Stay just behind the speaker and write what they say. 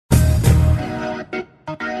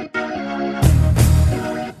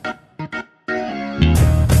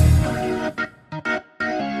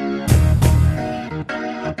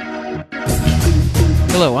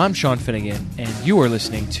Hello, I'm Sean Finnegan, and you are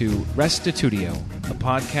listening to Restitutio, a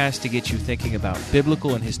podcast to get you thinking about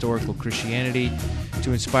biblical and historical Christianity,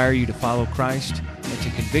 to inspire you to follow Christ, and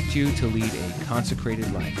to convict you to lead a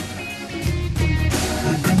consecrated life.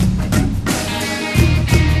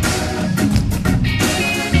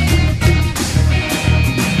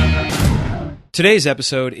 Today's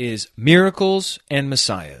episode is Miracles and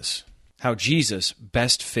Messiahs, how Jesus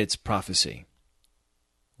best fits prophecy.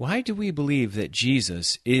 Why do we believe that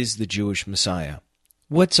Jesus is the Jewish Messiah?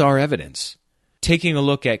 What's our evidence? Taking a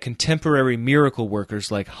look at contemporary miracle workers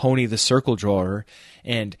like Honi the circle drawer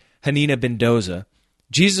and Hanina ben Doza,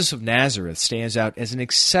 Jesus of Nazareth stands out as an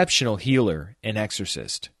exceptional healer and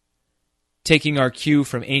exorcist. Taking our cue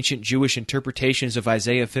from ancient Jewish interpretations of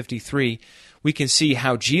Isaiah 53, we can see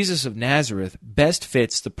how Jesus of Nazareth best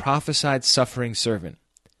fits the prophesied suffering servant.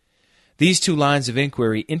 These two lines of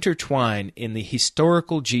inquiry intertwine in the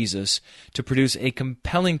historical Jesus to produce a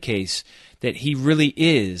compelling case that he really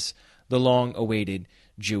is the long-awaited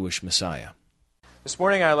Jewish Messiah. This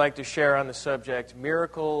morning I'd like to share on the subject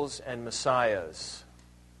miracles and messiahs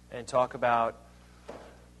and talk about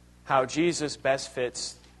how Jesus best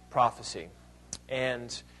fits prophecy.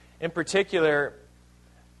 And in particular,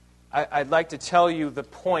 I'd like to tell you the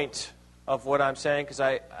point of what I'm saying because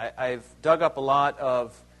I've dug up a lot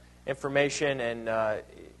of information, and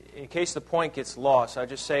in case the point gets lost, I'll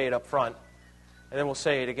just say it up front, and then we'll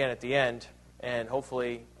say it again at the end, and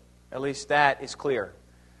hopefully at least that is clear.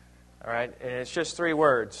 All right? And it's just three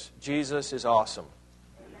words. Jesus is awesome.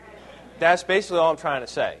 That's basically all I'm trying to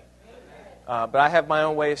say. But I have my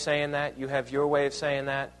own way of saying that. You have your way of saying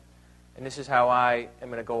that. And this is how I am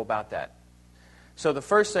going to go about that. So the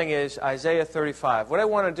first thing is Isaiah 35. What I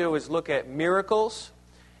want to do is look at miracles,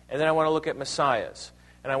 and then I want to look at messiahs.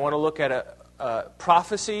 And I want to look at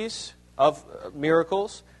prophecies of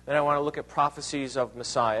miracles. Then I want to look at prophecies of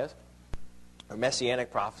messiahs, or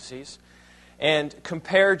messianic prophecies, and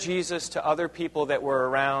compare Jesus to other people that were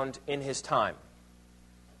around in his time,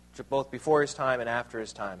 both before his time and after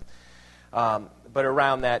his time, but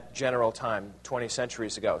around that general time, 20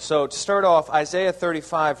 centuries ago. So to start off, Isaiah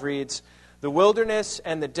 35 reads, "The wilderness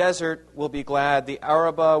and the desert will be glad. The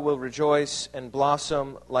Arabah will rejoice and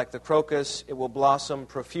blossom like the crocus. It will blossom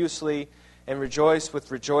profusely and rejoice with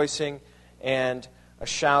rejoicing and a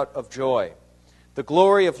shout of joy. The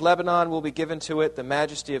glory of Lebanon will be given to it, the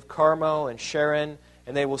majesty of Carmel and Sharon,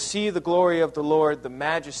 and they will see the glory of the Lord, the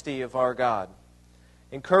majesty of our God.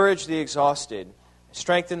 Encourage the exhausted,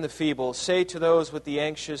 strengthen the feeble. Say to those with the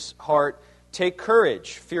anxious heart, take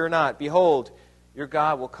courage, fear not. Behold, your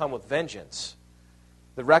God will come with vengeance.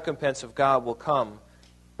 The recompense of God will come,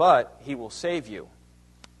 but he will save you."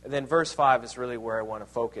 And then verse 5 is really where I want to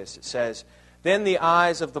focus. It says, "Then the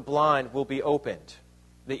eyes of the blind will be opened.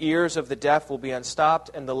 The ears of the deaf will be unstopped,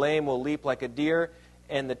 and the lame will leap like a deer,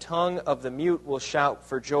 and the tongue of the mute will shout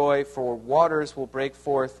for joy, for waters will break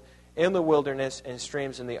forth in the wilderness and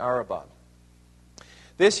streams in the Arabah."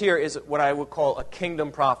 This here is what I would call a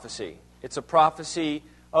kingdom prophecy. It's a prophecy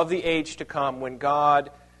of the age to come when God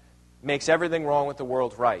makes everything wrong with the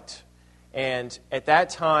world right. And at that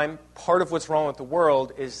time, part of what's wrong with the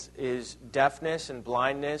world is deafness and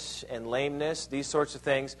blindness and lameness, these sorts of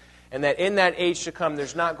things. And that in that age to come,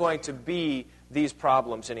 there's not going to be these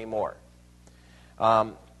problems anymore.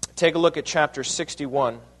 Take a look at chapter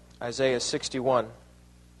 61, Isaiah 61.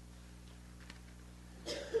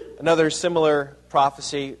 Another similar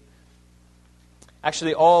prophecy.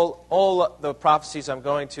 Actually, all the prophecies I'm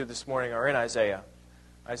going to this morning are in Isaiah.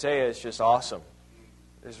 Isaiah is just awesome.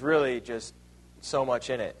 There's really just so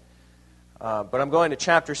much in it. But I'm going to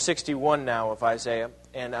chapter 61 now of Isaiah,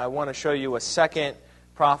 and I want to show you a second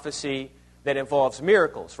prophecy that involves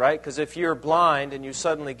miracles, right? Because if you're blind and you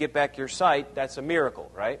suddenly get back your sight, that's a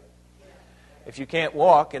miracle, right? If you can't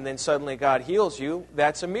walk and then suddenly God heals you,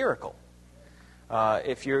 that's a miracle.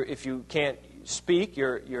 If you can't speak,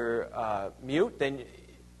 you're mute, then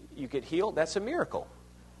you get healed. That's a miracle,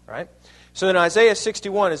 right? So then Isaiah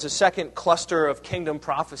 61 is a second cluster of kingdom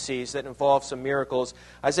prophecies that involve some miracles.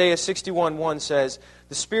 Isaiah 61:1 says,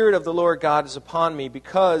 "The Spirit of the Lord God is upon me,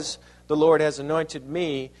 because the Lord has anointed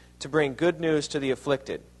me to bring good news to the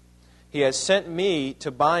afflicted. He has sent me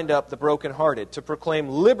to bind up the brokenhearted, to proclaim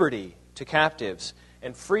liberty to captives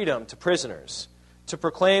and freedom to prisoners, to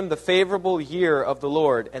proclaim the favorable year of the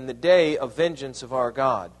Lord and the day of vengeance of our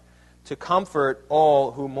God, to comfort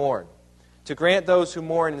all who mourn, to grant those who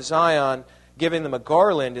mourn in Zion, giving them a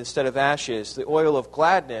garland instead of ashes, the oil of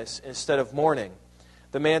gladness instead of mourning,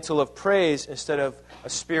 the mantle of praise instead of a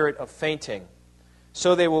spirit of fainting.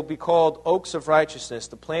 So they will be called oaks of righteousness,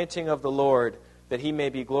 the planting of the Lord, that he may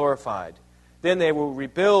be glorified. Then they will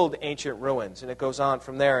rebuild ancient ruins. And it goes on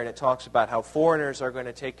from there, and it talks about how foreigners are going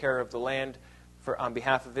to take care of the land on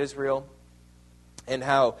behalf of Israel, and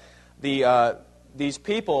how these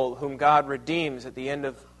people whom God redeems at the end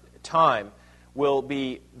of time will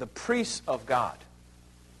be the priests of God.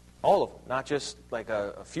 All of them, not just like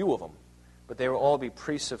a few of them, but they will all be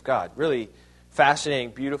priests of God. Really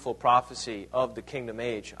fascinating, beautiful prophecy of the kingdom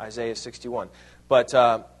age, Isaiah 61. But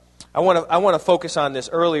I want to focus on this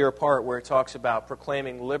earlier part where it talks about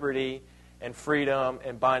proclaiming liberty and freedom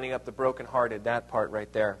and binding up the brokenhearted, that part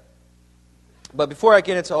right there. But before I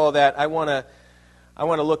get into all that, I want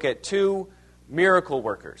to look at two miracle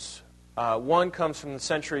workers. One comes from the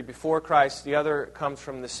century before Christ. The other comes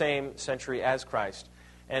from the same century as Christ.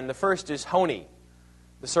 And the first is Honi,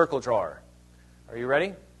 the circle drawer. Are you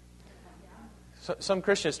ready? So, some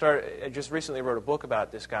Christians just recently wrote a book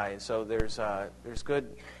about this guy, and so there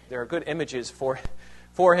are good images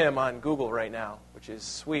for him on Google right now, which is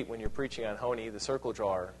sweet when you're preaching on Honi, the circle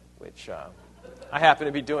drawer, which I happen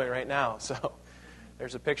to be doing right now. So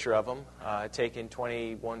there's a picture of him taken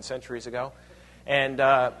 21 centuries ago,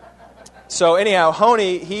 and so anyhow,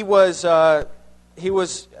 Honi, he was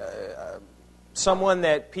someone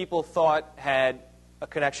that people thought had a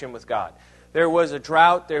connection with God. There was a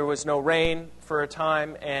drought, there was no rain for a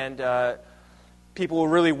time, and people were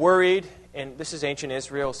really worried. And this is ancient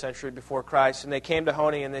Israel, a century before Christ. And they came to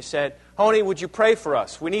Honi and they said, "Honi, would you pray for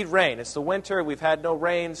us? We need rain. It's the winter. We've had no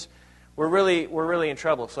rains. We're really in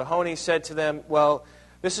trouble." So Honi said to them, "Well,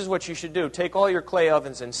 this is what you should do. Take all your clay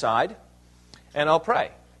ovens inside, and I'll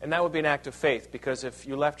pray." And that would be an act of faith, because if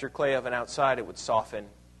you left your clay oven outside, it would soften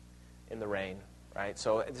in the rain, right?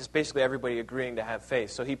 So it's basically everybody agreeing to have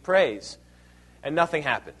faith. So he prays, and nothing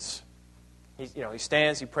happens. He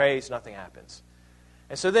stands, he prays, nothing happens.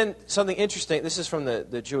 And so then something interesting, this is from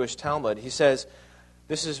the Jewish Talmud. He says,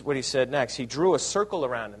 this is what he said next. He drew a circle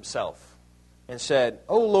around himself and said,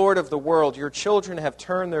 "O Lord of the world, your children have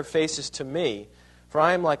turned their faces to me, for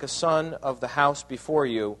I am like a son of the house before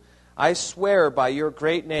you. I swear by your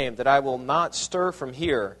great name that I will not stir from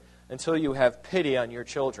here until you have pity on your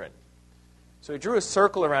children." So he drew a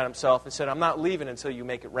circle around himself and said, "I'm not leaving until you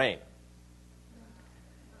make it rain."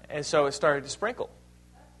 And so it started to sprinkle.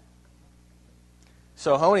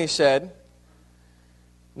 So Honi said,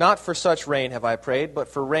 "Not for such rain have I prayed, but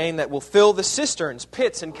for rain that will fill the cisterns,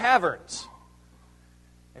 pits, and caverns."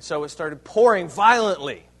 And so it started pouring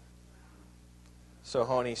violently. So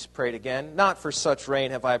Honi prayed again, "Not for such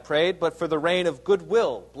rain have I prayed, but for the rain of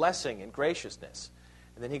goodwill, blessing, and graciousness."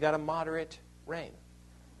 And then he got a moderate rain.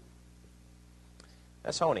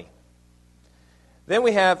 That's Honi. Then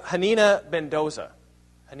we have Hanina ben Doza.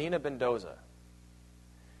 Hanina ben Doza.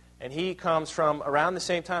 And he comes from around the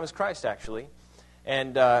same time as Christ, actually.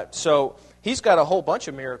 And so he's got a whole bunch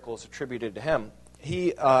of miracles attributed to him.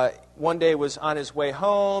 He one day was on his way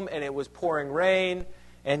home, and it was pouring rain.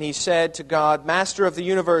 And he said to God, "Master of the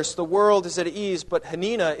universe, the world is at ease, but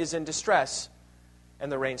Hanina is in distress."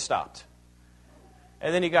 And the rain stopped.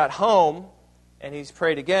 And then he got home, and he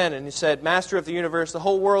prayed again, and he said, "Master of the universe, the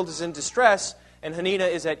whole world is in distress, and Hanina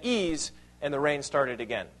is at ease," and the rain started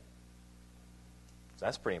again. So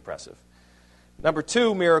that's pretty impressive. Number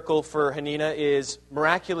 2 miracle for Hanina is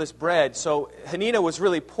miraculous bread. So Hanina was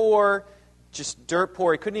really poor, just dirt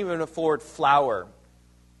poor. He couldn't even afford flour.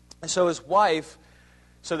 And so his wife,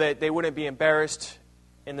 so that they wouldn't be embarrassed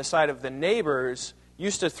in the sight of the neighbors,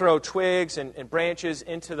 used to throw twigs and branches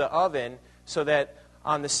into the oven so that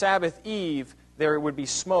on the Sabbath eve there would be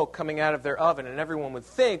smoke coming out of their oven, and everyone would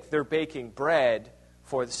think they're baking bread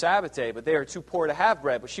for the Sabbath day, but they are too poor to have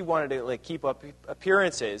bread. But she wanted to keep up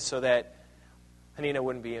appearances so that Hanina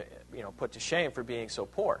wouldn't be put to shame for being so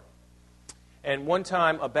poor. And one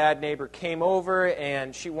time a bad neighbor came over,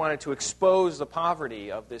 and she wanted to expose the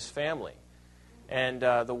poverty of this family. And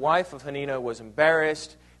the wife of Hanina was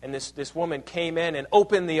embarrassed, and this woman came in and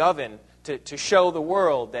opened the oven to show the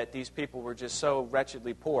world that these people were just so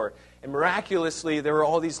wretchedly poor. And miraculously, there were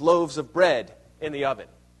all these loaves of bread in the oven.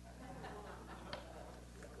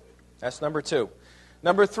 That's number 2.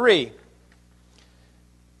 Number 3,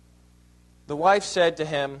 the wife said to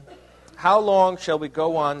him, "How long shall we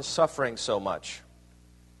go on suffering so much?"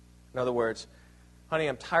 In other words, "Honey,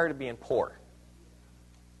 I'm tired of being poor."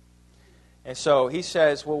 And so he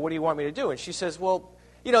says, "Well, what do you want me to do?" And she says, "Well,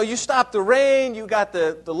 you stopped the rain, you got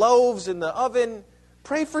the loaves in the oven,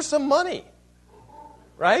 pray for some money."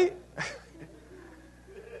 Right?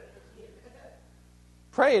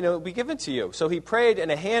 Pray and it will be given to you. So he prayed,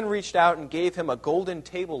 and a hand reached out and gave him a golden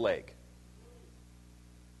table leg.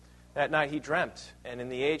 That night he dreamt, and in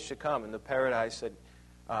the age to come, in the paradise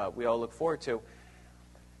that we all look forward to,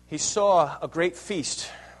 he saw a great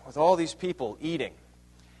feast with all these people eating.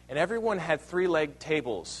 And everyone had 3-legged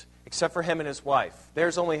tables, except for him and his wife.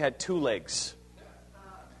 Theirs only had 2 legs.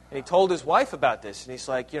 And he told his wife about this, and he's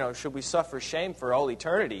like, should we suffer shame for all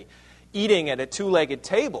eternity, eating at a 2-legged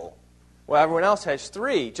table? Well, everyone else has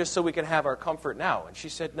 3, just so we can have our comfort now. And she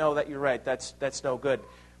said, no, you're right, that's no good.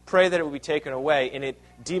 Pray that it will be taken away, and it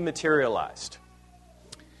dematerialized.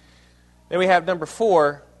 Then we have number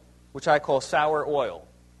 4, which I call sour oil.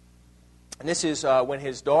 And this is when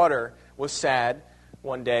his daughter was sad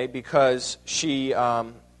one day because she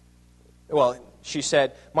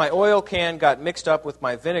said, my oil can got mixed up with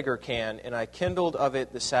my vinegar can, and I kindled of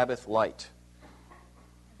it the Sabbath light.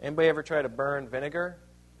 Anybody ever try to burn vinegar?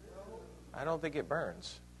 I don't think it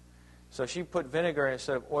burns. So she put vinegar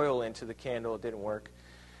instead of oil into the candle. It didn't work.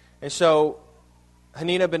 And so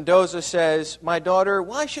Hanina ben-Doza says, my daughter,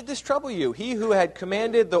 why should this trouble you? He who had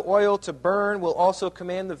commanded the oil to burn will also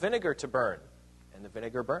command the vinegar to burn. And the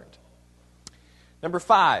vinegar burned. Number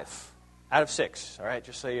 5 out of 6. All right,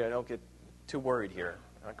 just so you don't get too worried here.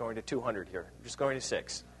 I'm not going to 200 here. I'm just going to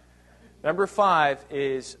 6. Number 5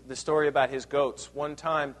 is the story about his goats. One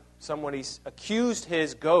time, somebody accused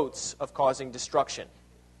his goats of causing destruction.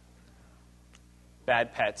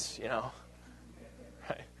 Bad pets,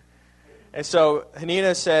 Right. And so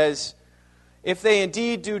Hanina says, if they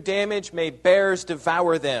indeed do damage, may bears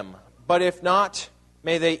devour them. But if not,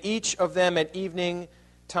 may they each of them at evening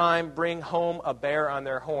time bring home a bear on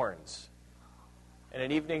their horns. And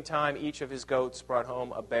at evening time, each of his goats brought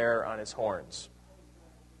home a bear on his horns.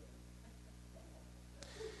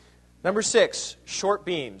 Number 6, short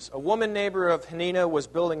beams. A woman neighbor of Hanina was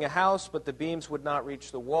building a house, but the beams would not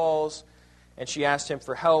reach the walls. And she asked him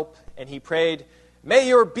for help, and he prayed, may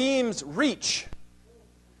your beams reach.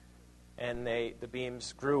 And the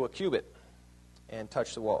beams grew a cubit and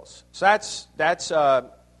touched the walls. So that's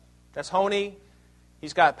Honi.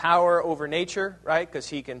 He's got power over nature, right? Because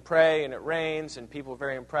he can pray and it rains, and people are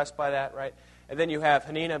very impressed by that, right? And then you have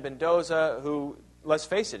Hanina ben-Doza, who, let's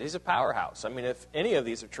face it, he's a powerhouse. I mean, if any of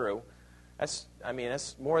these are true, that's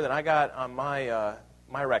more than I got on my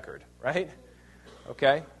record, right?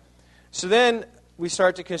 Okay. So then we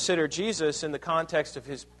start to consider Jesus in the context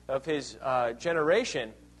of his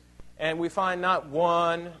generation, and we find not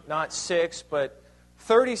 1, not 6, but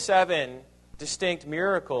 37 distinct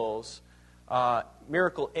miracles.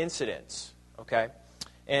 Miracle incidents, okay?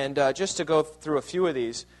 And just to go through a few of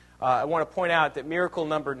these, I want to point out that miracle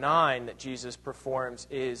number 9 that Jesus performs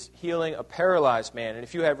is healing a paralyzed man. And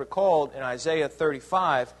if you have recalled in Isaiah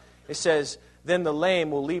 35, it says, then the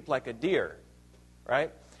lame will leap like a deer,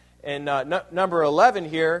 right? And number 11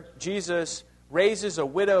 here, Jesus raises a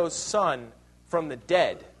widow's son from the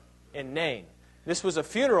dead in Nain. This was a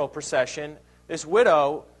funeral procession. This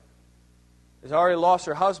widow has already lost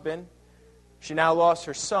her husband. She now lost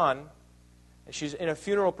her son, and she's in a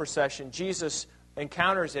funeral procession. Jesus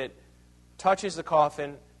encounters it, touches the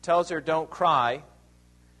coffin, tells her, don't cry,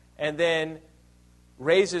 and then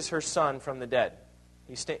raises her son from the dead.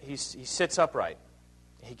 He sits upright.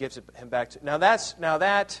 He gives him back to... Now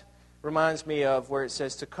that reminds me of where it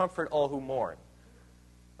says to comfort all who mourn,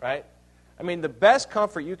 right? I mean, the best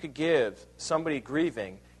comfort you could give somebody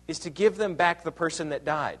grieving is to give them back the person that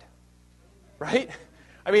died, right?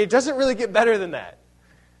 I mean, it doesn't really get better than that.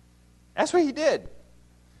 That's what he did.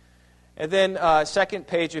 And then second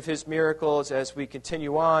page of his miracles as we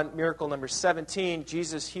continue on. Miracle number 17,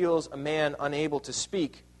 Jesus heals a man unable to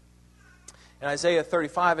speak. In Isaiah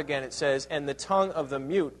 35 again it says, and the tongue of the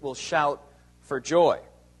mute will shout for joy.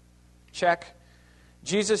 Check.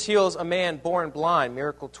 Jesus heals a man born blind.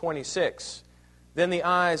 Miracle 26. Then the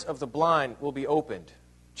eyes of the blind will be opened.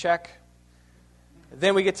 Check.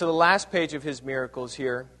 Then we get to the last page of his miracles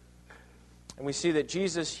here, and we see that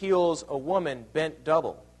Jesus heals a woman bent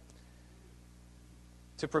double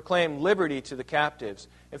to proclaim liberty to the captives.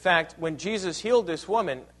 In fact, when Jesus healed this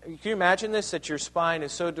woman, can you imagine this, that your spine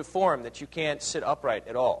is so deformed that you can't sit upright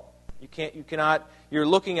at all? You're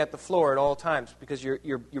looking at the floor at all times because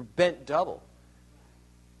you're bent double.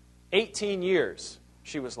 18 years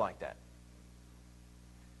she was like that.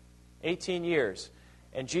 18 years.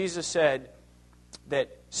 And Jesus said that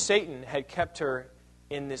Satan had kept her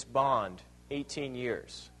in this bond 18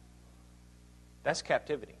 years. That's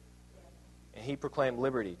captivity. And he proclaimed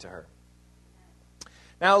liberty to her.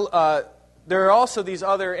 Now, there are also these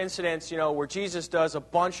other incidents, where Jesus does a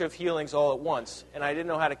bunch of healings all at once. And I didn't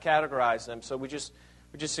know how to categorize them, so we just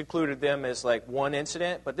included them as like one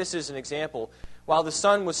incident. But this is an example. While the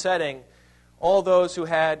sun was setting, all those who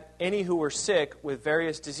were sick with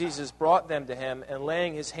various diseases brought them to him, and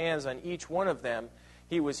laying his hands on each one of them,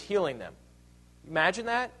 he was healing them. Imagine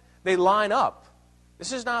that? They line up.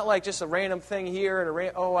 This is not like just a random thing here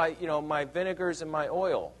and my vinegars and my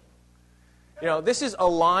oil. This is a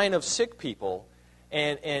line of sick people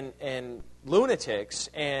and lunatics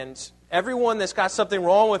and everyone that's got something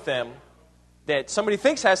wrong with them, that somebody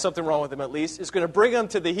thinks has something wrong with them at least, is going to bring them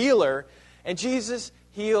to the healer, and Jesus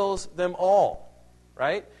heals them all,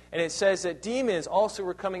 right? And it says that demons also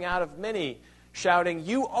were coming out of many, shouting,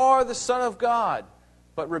 "You are the Son of God."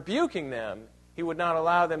 But rebuking them, he would not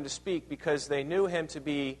allow them to speak because they knew him to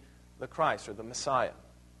be the Christ, or the Messiah.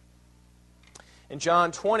 In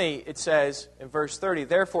John 20, it says, in verse 30,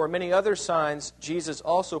 "Therefore many other signs Jesus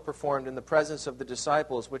also performed in the presence of the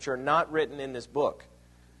disciples, which are not written in this book."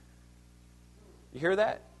 You hear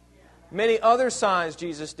that? Many other signs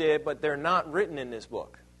Jesus did, but they're not written in this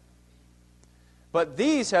book. "But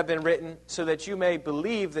these have been written so that you may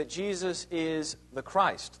believe that Jesus is the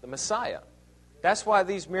Christ," the Messiah. That's why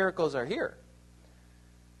these miracles are here.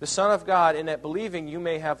 "The Son of God, and that believing you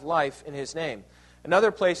may have life in His name."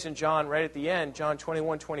 Another place in John, right at the end, John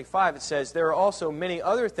 21:25, it says, "There are also many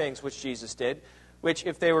other things which Jesus did, which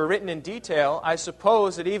if they were written in detail, I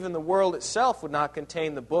suppose that even the world itself would not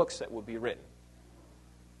contain the books that would be written."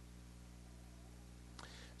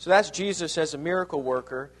 So that's Jesus as a miracle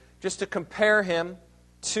worker, just to compare him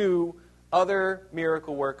to other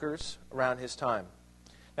miracle workers around his time.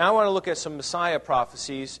 Now I want to look at some Messiah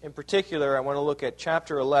prophecies. In particular, I want to look at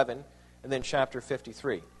chapter 11 and then chapter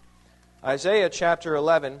 53. Isaiah chapter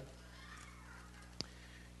 11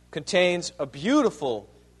 contains a beautiful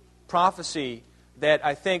prophecy that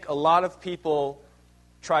I think a lot of people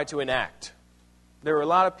tried to enact. There were a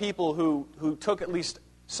lot of people who took at least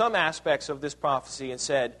some aspects of this prophecy and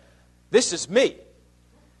said, "This is me,"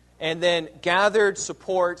 and then gathered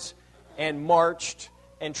support and marched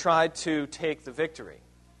and tried to take the victory.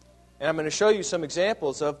 And I'm going to show you some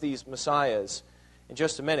examples of these messiahs in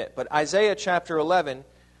just a minute. But Isaiah chapter 11,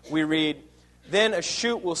 we read, "Then a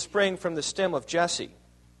shoot will spring from the stem of Jesse,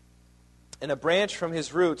 and a branch from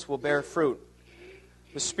his roots will bear fruit.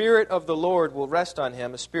 The Spirit of the Lord will rest on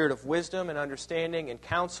him, a spirit of wisdom and understanding and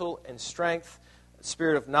counsel and strength, a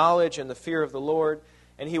spirit of knowledge and the fear of the Lord,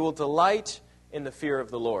 and he will delight in the fear of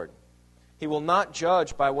the Lord. He will not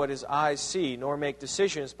judge by what his eyes see, nor make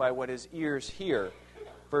decisions by what his ears hear."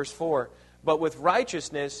 Verse 4, "But with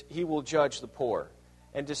righteousness he will judge the poor,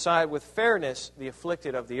 and decide with fairness the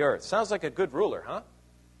afflicted of the earth." Sounds like a good ruler, huh?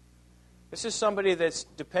 This is somebody that's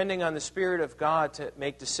depending on the Spirit of God to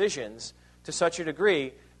make decisions to such a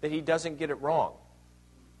degree that he doesn't get it wrong.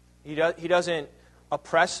 He doesn't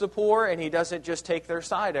oppress the poor, and he doesn't just take their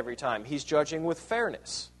side every time. He's judging with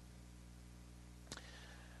fairness.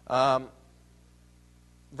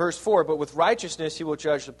 Verse 4, "But with righteousness he will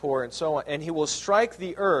judge the poor," and so on. "And he will strike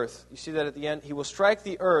the earth," you see that at the end, "he will strike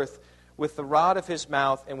the earth with the rod of his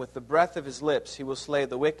mouth, and with the breath of his lips he will slay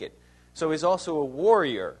the wicked." So he's also a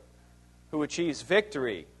warrior who achieves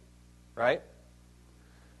victory, right?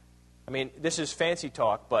 I mean, this is fancy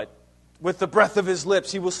talk, but with the breath of his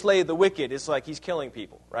lips he will slay the wicked. It's like he's killing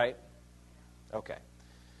people, right? Okay.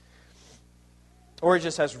 Or he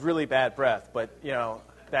just has really bad breath, but,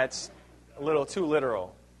 that's a little too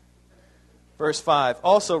literal. Verse 5,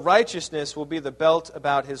 "Also righteousness will be the belt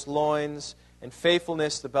about his loins, and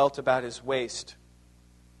faithfulness the belt about his waist."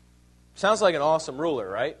 Sounds like an awesome ruler,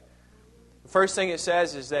 right? The first thing it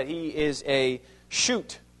says is that he is a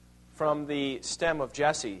shoot from the stem of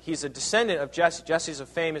Jesse. He's a descendant of Jesse. Jesse's a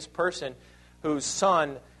famous person whose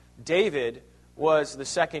son, David, was the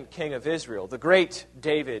second king of Israel, the great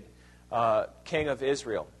David, king of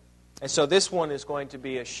Israel. And so this one is going to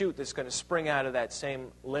be a shoot that's going to spring out of that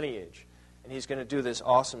same lineage. And he's going to do this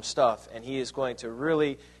awesome stuff. And he is going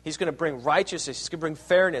to he's going to bring righteousness. He's going to bring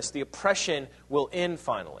fairness. The oppression will end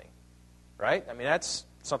finally. Right? I mean, that's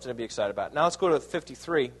something to be excited about. Now let's go to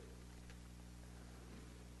 53.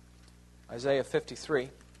 Isaiah 53.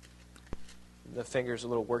 The finger's a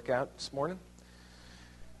little workout this morning.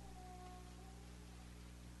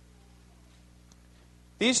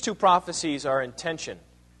 These two prophecies are in tension.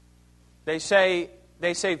 They say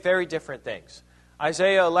very different things.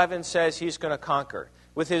 Isaiah 11 says he's going to conquer.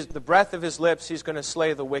 With the breath of his lips, he's going to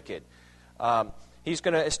slay the wicked. He's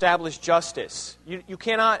going to establish justice. You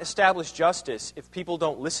cannot establish justice if people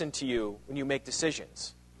don't listen to you when you make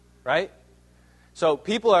decisions. Right? So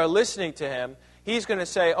people are listening to him. He's going to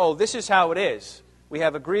say, "Oh, this is how it is. We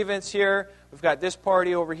have a grievance here. We've got this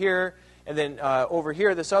party over here. And then over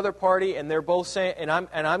here, this other party, and they're both saying, and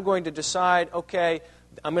I'm going to decide, okay,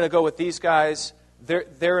 I'm going to go with these guys.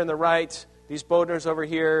 They're in the right. These Bodners over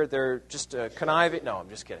here, they're just conniving. No, I'm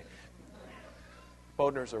just kidding.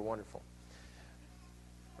 Bodners are wonderful,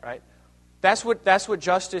 right? That's what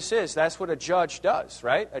justice is. That's what a judge does,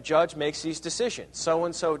 right? A judge makes these decisions.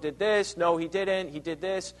 So-and-so did this. No, he didn't. He did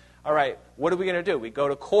this. All right, what are we going to do? We go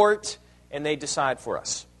to court, and they decide for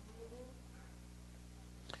us.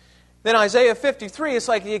 Then Isaiah 53 is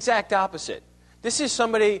like the exact opposite. This is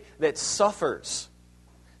somebody that suffers.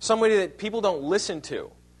 Somebody that people don't listen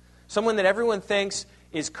to. Someone that everyone thinks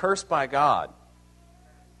is cursed by God.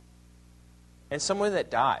 And someone that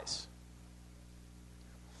dies.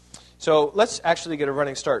 So let's actually get a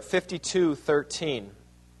running start. 52:13.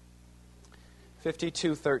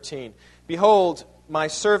 52:13. Behold, my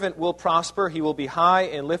servant will prosper. He will be high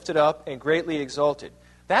and lifted up and greatly exalted.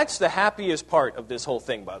 That's the happiest part of this whole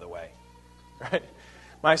thing, by the way. Right?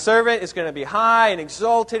 My servant is going to be high and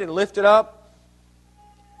exalted and lifted up.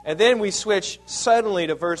 And then we switch suddenly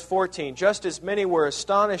to verse 14. Just as many were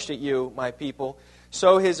astonished at you, my people,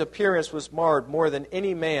 so his appearance was marred more than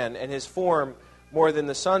any man, and his form more than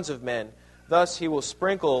the sons of men. Thus he will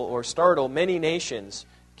sprinkle or startle many nations.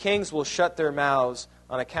 Kings will shut their mouths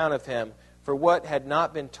on account of him. For what had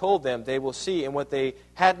not been told them, they will see, and what they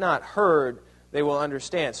had not heard, they will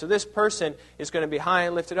understand. So this person is going to be high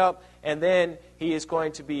and lifted up, and then he is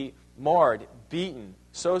going to be marred, beaten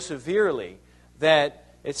so severely that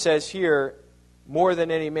it says here, more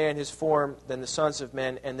than any man his form than the sons of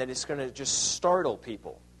men, and that it's going to just startle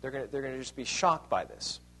people. They're going to just be shocked by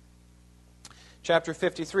this. Chapter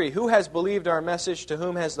 53, who has believed our message? To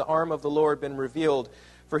whom has the arm of the Lord been revealed?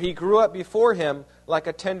 For he grew up before him like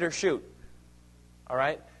a tender shoot. All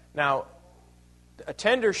right? Now, a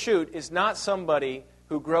tender shoot is not somebody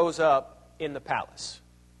who grows up in the palace.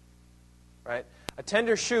 Right? A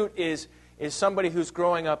tender shoot is somebody who's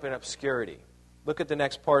growing up in obscurity. Look at the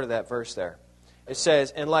next part of that verse there. It says,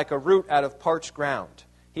 and like a root out of parched ground.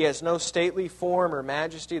 He has no stately form or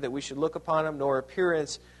majesty that we should look upon him, nor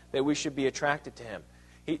appearance that we should be attracted to him.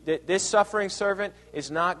 This suffering servant is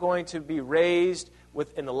not going to be raised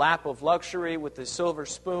in the lap of luxury with the silver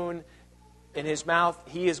spoon in his mouth.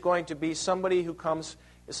 He is going to be somebody who comes,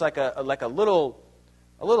 it's like a little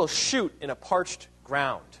shoot in a parched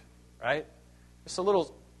ground, right? It's a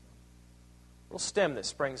little stem that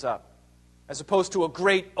springs up, as opposed to a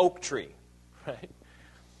great oak tree, right?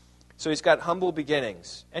 So he's got humble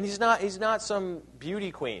beginnings, and he's not some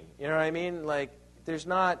beauty queen. You know what I mean? Like he's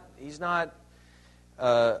not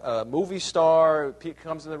a movie star. He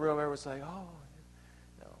comes in the room, everyone's like, oh,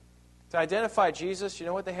 no. To identify Jesus, you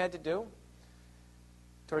know what they had to do?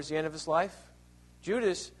 Towards the end of his life,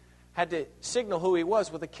 Judas had to signal who he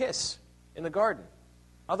was with a kiss in the garden.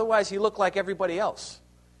 Otherwise, he looked like everybody else.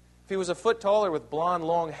 If he was a foot taller with blonde,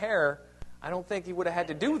 long hair, I don't think he would have had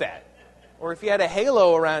to do that. Or if he had a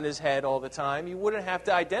halo around his head all the time, you wouldn't have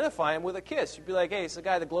to identify him with a kiss. You'd be like, hey, it's the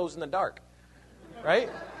guy that glows in the dark. Right?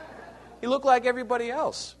 He looked like everybody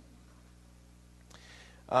else.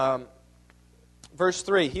 Verse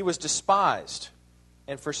 3, he was despised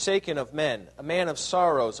and forsaken of men, a man of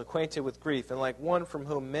sorrows, acquainted with grief, and like one from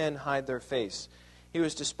whom men hide their face. He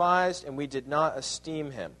was despised, and we did not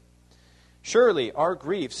esteem him. Surely our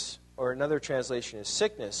griefs, or another translation is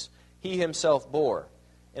sickness, he himself bore,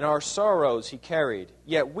 and our sorrows he carried.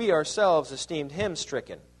 Yet we ourselves esteemed him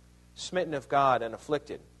stricken, smitten of God, and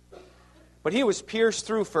afflicted. But he was pierced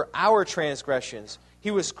through for our transgressions. He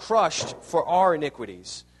was crushed for our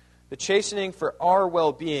iniquities. The chastening for our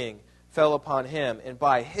well-being fell upon him, and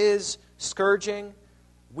by his scourging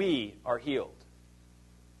we are healed.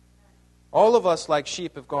 All of us like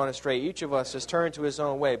sheep have gone astray. Each of us has turned to his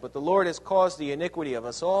own way. But the Lord has caused the iniquity of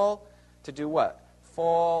us all to do what?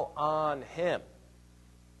 Fall on him.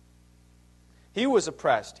 He was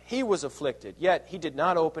oppressed, he was afflicted, yet he did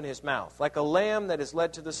not open his mouth. Like a lamb that is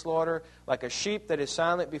led to the slaughter, like a sheep that is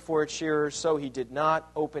silent before its shearers, so he did not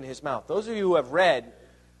open his mouth. Those of you who have read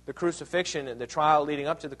the crucifixion and the trial leading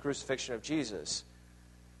up to the crucifixion of Jesus,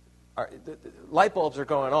 the light bulbs are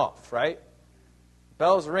going off, right?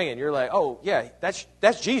 Bells are ringing. You're like, oh, yeah, that's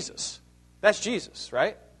Jesus. That's Jesus,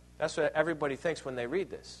 right? That's what everybody thinks when they read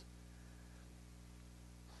this.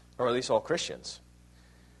 Or at least all Christians.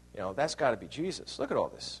 You know, that's got to be Jesus. Look at all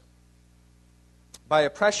this. By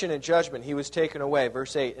oppression and judgment he was taken away.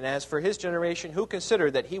 Verse 8, and as for his generation, who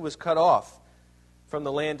considered that he was cut off from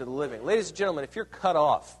the land of the living? Ladies and gentlemen, if you're cut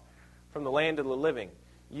off from the land of the living,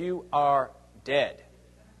 you are dead.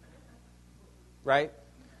 Right?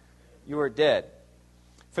 You are dead.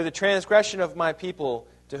 For the transgression of my people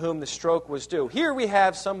to whom the stroke was due. Here we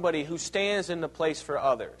have somebody who stands in the place for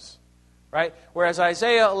others. Right? Whereas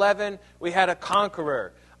Isaiah 11, we had a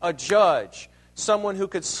conqueror, a judge, someone who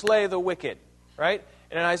could slay the wicked. Right?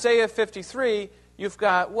 And in Isaiah 53, you've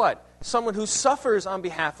got what? Someone who suffers on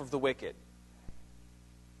behalf of the wicked.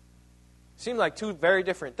 Seemed like two very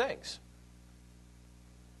different things.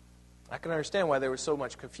 I can understand why there was so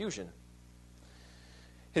much confusion.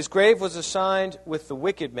 His grave was assigned with the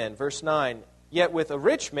wicked men, verse 9, yet with a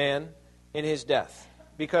rich man in his death,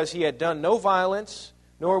 because he had done no violence,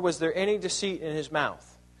 nor was there any deceit in his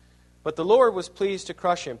mouth. But the Lord was pleased to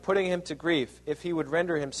crush him, putting him to grief. If he would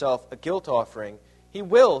render himself a guilt offering, he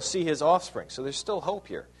will see his offspring. So there's still hope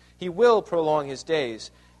here. He will prolong his days,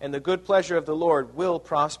 and the good pleasure of the Lord will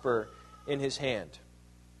prosper in his hand.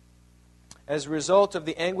 As a result of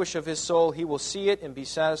the anguish of his soul, he will see it and be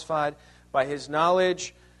satisfied. By his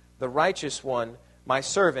knowledge, the righteous one, my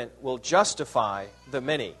servant, will justify the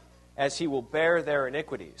many, as he will bear their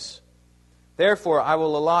iniquities. Therefore, I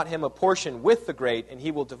will allot him a portion with the great, and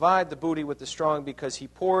he will divide the booty with the strong, because he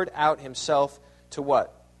poured out himself to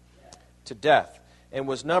what? To death, and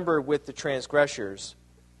was numbered with the transgressors.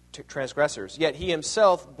 Yet he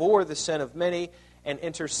himself bore the sin of many and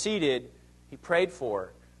interceded, he prayed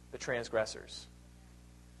for the transgressors.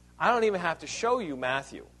 I don't even have to show you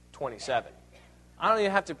Matthew 27. I don't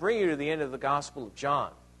even have to bring you to the end of the Gospel of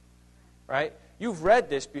John. Right? You've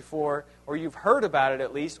read this before, or you've heard about it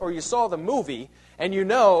at least, or you saw the movie, and you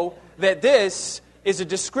know that this is a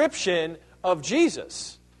description of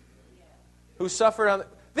Jesus, who suffered on...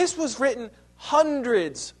 This was written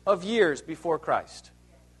hundreds of years before Christ.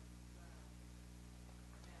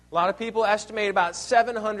 A lot of people estimate about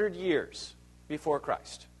 700 years before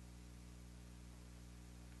Christ.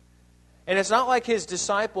 And it's not like his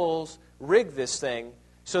disciples rigged this thing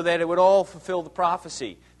so that it would all fulfill the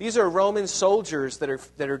prophecy. These are Roman soldiers that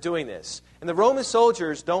are doing this. And the Roman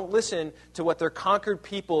soldiers don't listen to what their conquered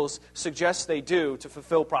peoples suggest they do to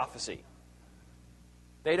fulfill prophecy.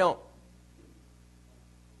 They don't.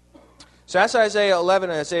 So that's Isaiah 11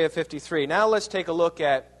 and Isaiah 53. Now let's take a look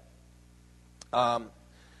at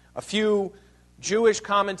a few Jewish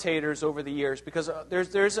commentators over the years, because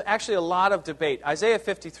there's actually a lot of debate. Isaiah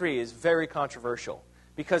 53 is very controversial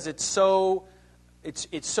because it so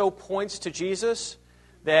points to Jesus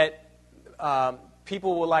that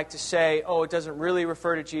people will like to say, oh, it doesn't really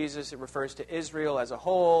refer to Jesus, it refers to Israel as a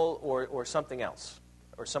whole, or something else,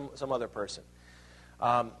 or some other person.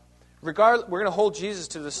 We're going to hold Jesus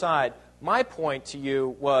to the side. My point to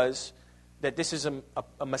you was that this is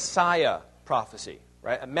a Messiah prophecy,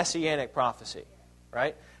 right? A messianic prophecy,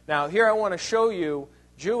 right? Now, here I want to show you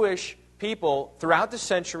Jewish people throughout the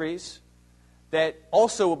centuries that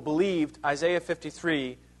also believed Isaiah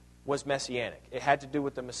 53 was messianic. It had to do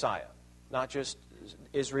with the Messiah, not just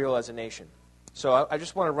Israel as a nation. So I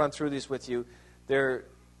just want to run through these with you. They're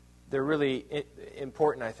really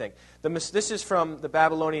important, I think. This is from the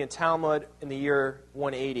Babylonian Talmud in the year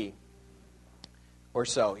 180 or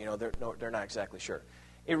so. You know, they're not exactly sure.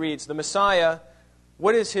 It reads, the Messiah,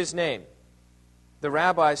 what is his name? The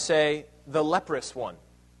rabbis say, the leprous one.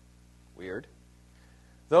 Weird.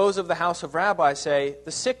 Those of the house of Rabbi say,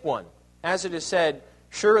 the sick one. As it is said,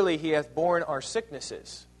 surely he hath borne our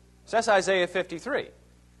sicknesses. So that's Isaiah 53.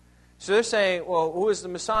 So they're saying, well, who is the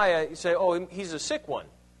Messiah? You say, oh, he's a sick one.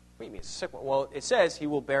 What do you mean he's a sick one? Well, it says he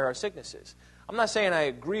will bear our sicknesses. I'm not saying I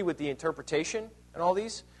agree with the interpretation and all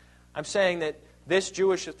these. I'm saying that this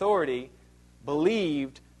Jewish authority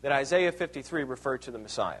believed that Isaiah 53 referred to the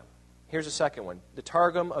Messiah. Here's a second one. The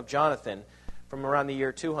Targum of Jonathan from around the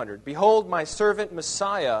year 200. Behold, my servant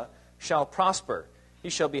Messiah shall prosper. He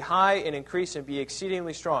shall be high and increase and be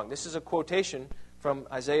exceedingly strong. This is a quotation from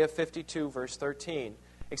Isaiah 52, verse 13.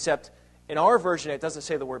 Except in our version, it doesn't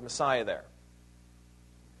say the word Messiah there.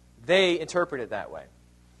 They interpret it that way.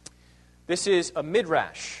 This is a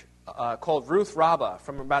midrash called Ruth Rabbah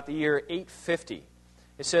from about the year 850.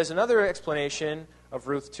 It says another explanation of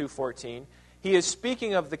Ruth 2:14. He is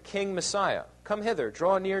speaking of the King Messiah. Come hither,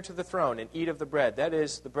 draw near to the throne, and eat of the bread. That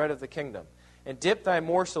is the bread of the kingdom. And dip thy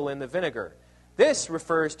morsel in the vinegar. This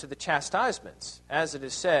refers to the chastisements, as it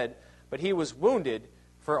is said, but he was wounded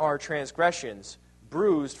for our transgressions,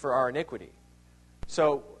 bruised for our iniquity.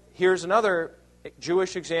 So here's another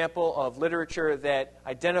Jewish example of literature that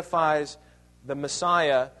identifies the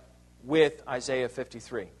Messiah with Isaiah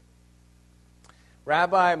 53.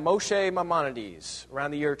 Rabbi Moshe Maimonides,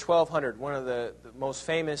 around the year 1200, one of the most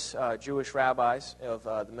famous Jewish rabbis of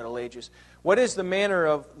the Middle Ages. What is the manner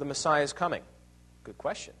of the Messiah's coming? Good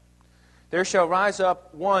question. There shall rise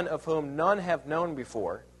up one of whom none have known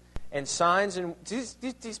before, and signs and...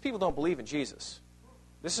 These people don't believe in Jesus.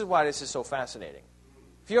 This is why this is so fascinating.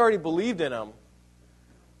 If you already believed in him,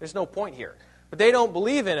 there's no point here. But they don't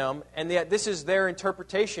believe in him, and yet this is their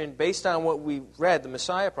interpretation based on what we read, the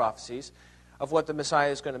Messiah prophecies, of what the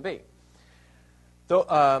Messiah is going to be.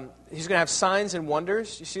 He's going to have signs and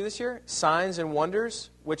wonders. You see this here? Signs and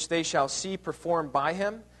wonders. which they shall see performed by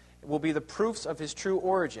him will be the proofs of his true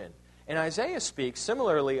origin. And Isaiah speaks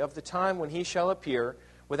similarly of the time when he shall appear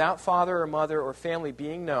without father or mother or family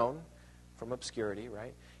being known, from obscurity,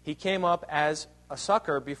 right? He came up as a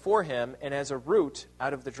succor before him and as a root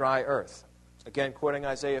out of the dry earth. Again, quoting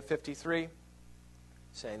Isaiah 53,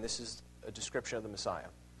 saying this is a description of the Messiah.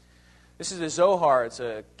 This is the Zohar. It's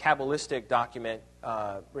a Kabbalistic document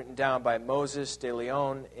written down by Moses de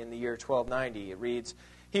Leon in the year 1290. It reads,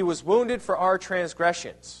 "He was wounded for our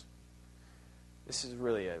transgressions." This is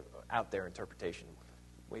really an out-there interpretation.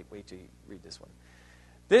 Wait till you read this one.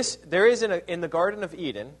 There is in the Garden of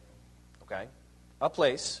Eden, okay, a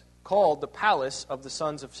place called the Palace of the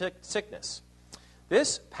Sons of Sickness.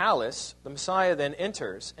 This palace, the Messiah then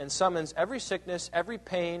enters and summons every sickness, every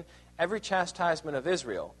pain, every chastisement of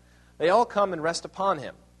Israel. They all come and rest upon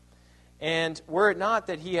him. And were it not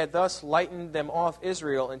that he had thus lightened them off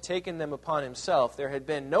Israel and taken them upon himself, there had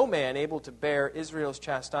been no man able to bear Israel's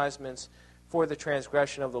chastisements for the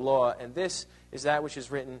transgression of the law. And this is that which is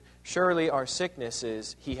written, "Surely our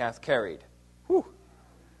sicknesses he hath carried." Whew.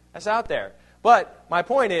 That's out there. But my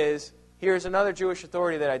point is, here's another Jewish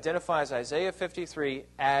authority that identifies Isaiah 53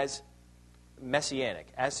 as messianic,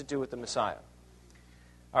 as to do with the Messiah.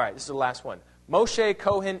 All right, this is the last one. Moshe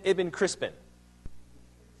Cohen Ibn Crispin,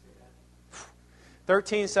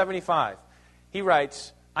 1375. He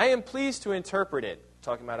writes, "I am pleased to interpret it,"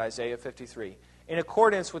 talking about Isaiah 53, "in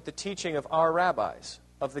accordance with the teaching of our rabbis,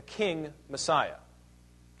 of the King Messiah."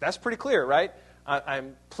 That's pretty clear, right?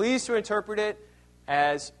 I'm pleased to interpret it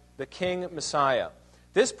as the King Messiah.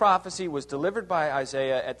 This prophecy was delivered by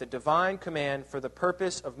Isaiah at the divine command for the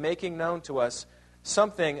purpose of making known to us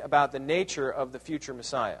something about the nature of the future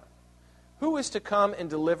Messiah. Who is to come and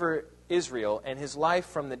deliver Israel and his life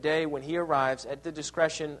from the day when he arrives at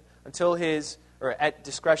discretion until his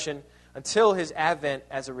advent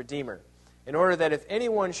as a Redeemer, in order that if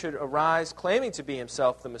anyone should arise claiming to be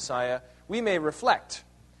himself the Messiah, we may reflect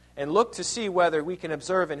and look to see whether we can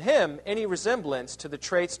observe in him any resemblance to the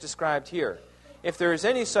traits described here. If there is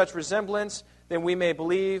any such resemblance, then we may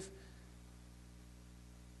believe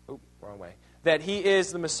that he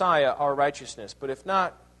is the Messiah, our righteousness. But if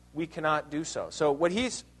not, we cannot do so. So what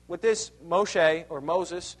this Moshe or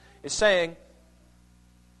Moses is saying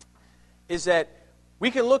is that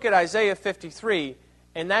we can look at Isaiah 53,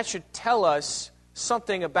 and that should tell us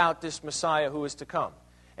something about this Messiah who is to come.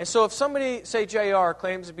 And so if somebody, say J.R.,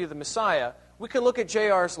 claims to be the Messiah, we can look at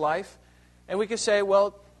J.R.'s life, and we can say,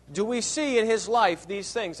 well, do we see in his life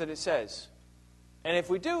these things that it says? And if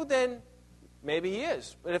we do, then maybe he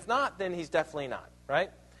is. But if not, then he's definitely not,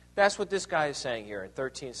 right? That's what this guy is saying here in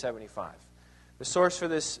 1375. The source for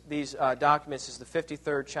these documents is the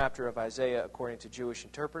 53rd chapter of Isaiah according to Jewish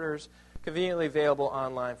interpreters, conveniently available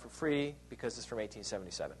online for free because it's from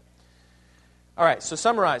 1877. All right, so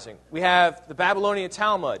summarizing, we have the Babylonian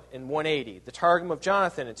Talmud in 180, the Targum of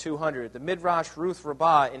Jonathan in 200, the Midrash Ruth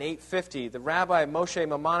Rabbah in 850, the Rabbi Moshe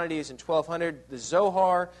Maimonides in 1200, the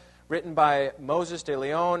Zohar written by Moses de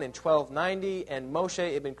Leon in 1290, and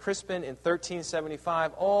Moshe Ibn Crispin in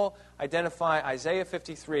 1375, all identify Isaiah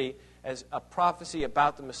 53 as a prophecy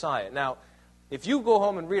about the Messiah. Now, if you go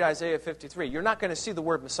home and read Isaiah 53, you're not going to see the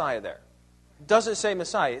word Messiah there. It doesn't say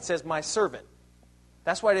Messiah. It says, my servant.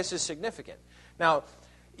 That's why this is significant. Now,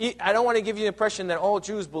 I don't want to give you the impression that all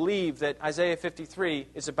Jews believe that Isaiah 53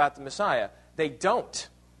 is about the Messiah. They don't.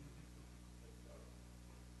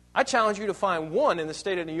 I challenge you to find one in the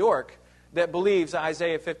state of New York that believes that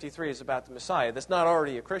Isaiah 53 is about the Messiah that's not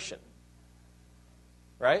already a Christian.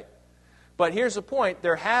 Right? But here's the point.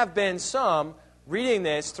 There have been some reading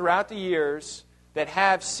this throughout the years that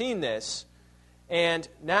have seen this, and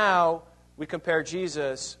now we compare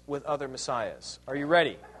Jesus with other messiahs. Are you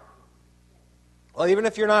ready? Well, even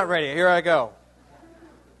if you're not ready, here I go.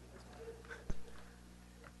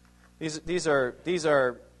 These are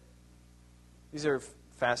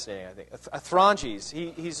fascinating, I think. Athronges,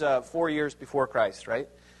 he's 4 years before Christ, right?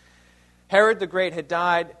 Herod the Great had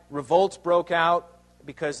died. Revolts broke out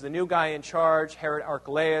because the new guy in charge, Herod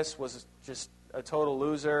Archelaus, was just a total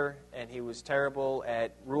loser, and he was terrible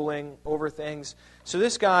at ruling over things. So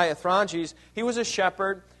this guy, Athronges, he was a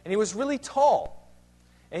shepherd, and he was really tall,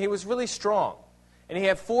 and he was really strong. And he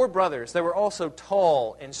had 4 brothers that were also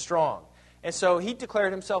tall and strong. And so he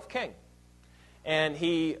declared himself king. And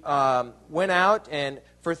he went out, and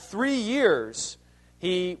for 3 years,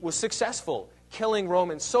 he was successful, killing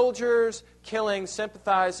Roman soldiers, killing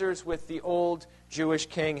sympathizers with the old Jewish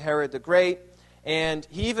king Herod the Great. And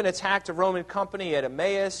he even attacked a Roman company at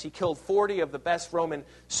Emmaus. He killed 40 of the best Roman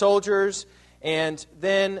soldiers. And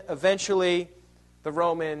then eventually the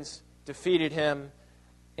Romans defeated him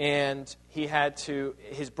and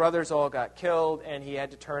his brothers all got killed, and he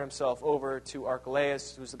had to turn himself over to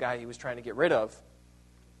Archelaus, who was the guy he was trying to get rid of,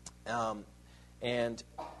 and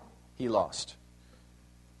he lost.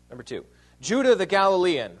 Number 2, Judah the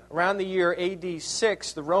Galilean. Around the year AD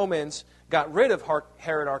 6, the Romans got rid of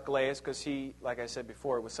Herod Archelaus because he, like I said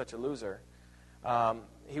before, was such a loser.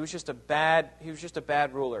 He was just a bad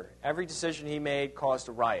ruler. Every decision he made caused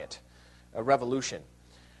a riot, a revolution.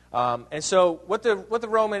 And so what the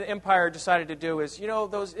Roman Empire decided to do is,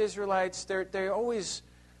 those Israelites, they're always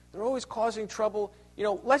causing trouble.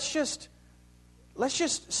 Let's just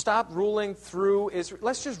stop ruling through Israel.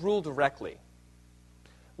 Let's just rule directly.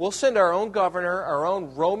 We'll send our own governor, our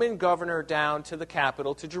own Roman governor, down to the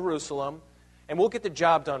capital, to Jerusalem, and we'll get the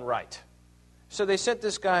job done right. So they sent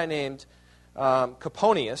this guy named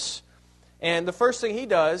Coponius, and the first thing he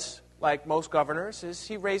does, like most governors, is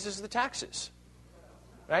he raises the taxes.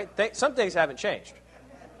 Right? Some things haven't changed.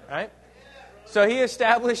 Right? So he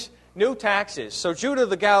established new taxes. So Judah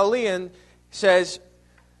the Galilean says,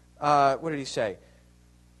 what did he say?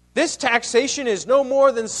 This taxation is no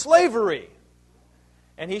more than slavery.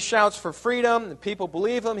 And he shouts for freedom, and people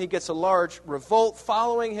believe him. He gets a large revolt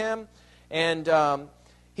following him. And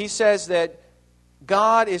he says that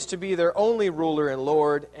God is to be their only ruler and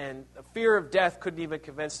Lord, and the fear of death couldn't even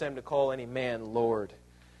convince them to call any man Lord.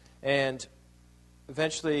 And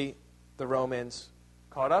eventually the Romans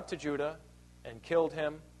caught up to Judah and killed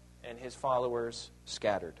him, and his followers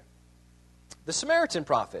scattered. The Samaritan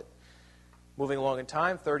prophet, moving along in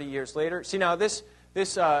time, 30 years later. See, now this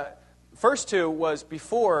first 2 was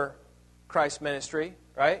before Christ's ministry,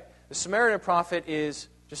 right? The Samaritan prophet is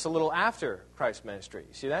just a little after Christ's ministry.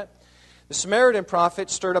 You see that? The Samaritan prophet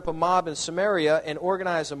stirred up a mob in Samaria and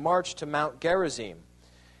organized a march to Mount Gerizim.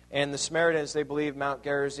 And the Samaritans, they believe Mount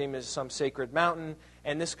Gerizim is some sacred mountain.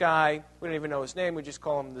 And this guy, we don't even know his name, we just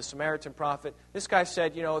call him the Samaritan prophet. This guy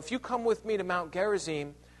said, if you come with me to Mount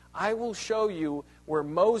Gerizim, I will show you where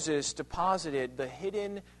Moses deposited the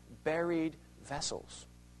hidden, buried vessels.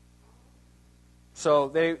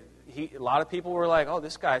 So a lot of people were like, oh,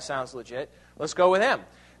 this guy sounds legit. Let's go with him.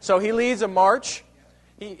 So he leads a march.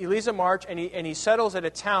 He leads a march, and he settles at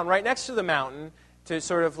a town right next to the mountain to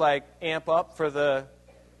sort of like amp up for the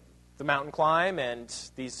mountain climb and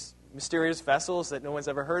these mysterious vessels that no one's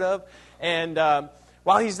ever heard of. And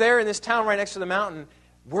while he's there in this town right next to the mountain,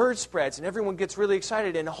 word spreads, and everyone gets really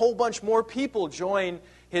excited, and a whole bunch more people join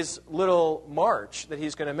his little march that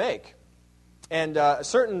he's going to make. And a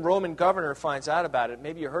certain Roman governor finds out about it.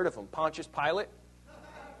 Maybe you heard of him, Pontius Pilate.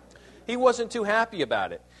 He wasn't too happy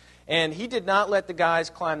about it. And he did not let the guys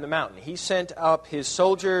climb the mountain. He sent up his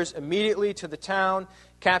soldiers immediately to the town,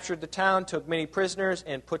 captured the town, took many prisoners,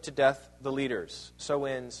 and put to death the leaders. So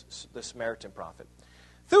ends the Samaritan prophet.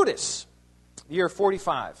 Theudas, year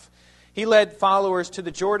 45. He led followers to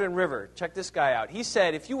the Jordan River. Check this guy out. He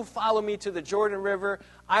said, if you will follow me to the Jordan River,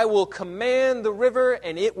 I will command the river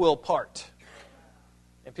and it will part.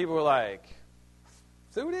 And people were like,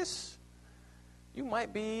 Theudas, you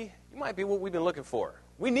might be what we've been looking for.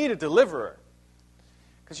 We need a deliverer.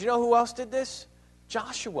 Because you know who else did this?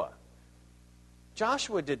 Joshua.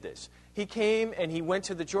 Joshua did this. He came and he went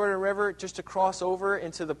to the Jordan River just to cross over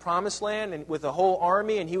into the Promised Land and with a whole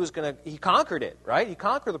army, and he conquered it, right? He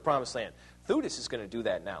conquered the Promised Land. Theudas is going to do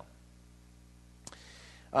that now.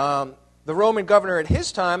 The Roman governor at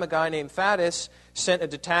his time, a guy named Thaddeus, sent a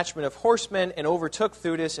detachment of horsemen and overtook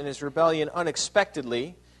Theudas in his rebellion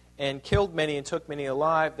unexpectedly and killed many and took many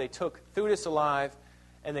alive. They took Theudas alive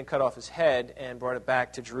and then cut off his head and brought it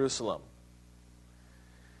back to Jerusalem.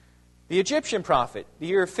 The Egyptian prophet, the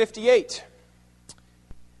year 58.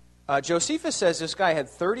 Josephus says this guy had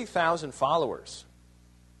 30,000 followers.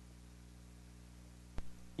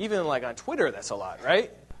 Even like on Twitter, that's a lot,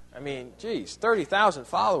 right? I mean, geez, 30,000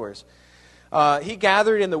 followers. He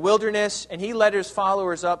gathered in the wilderness, and he led his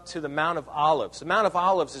followers up to the Mount of Olives. The Mount of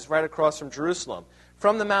Olives is right across from Jerusalem.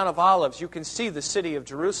 From the Mount of Olives, you can see the city of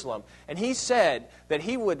Jerusalem. And he said that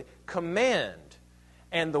he would command,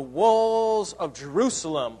 and the walls of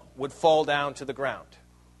Jerusalem would fall down to the ground.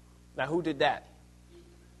 Now, who did that?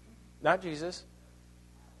 Not Jesus.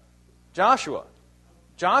 Joshua.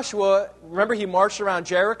 Joshua, remember he marched around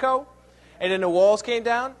Jericho, and then the walls came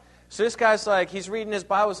down? So this guy's like, he's reading his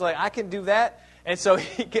Bible, he's like, I can do that. And so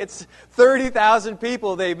he gets 30,000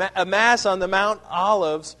 people, they amass on the Mount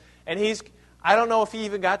Olives, and I don't know if he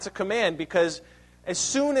even got to command, because as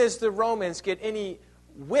soon as the Romans get any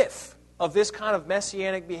whiff of this kind of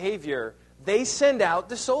messianic behavior, they send out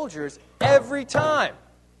the soldiers every time.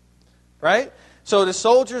 Right? So the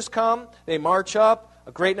soldiers come, they march up,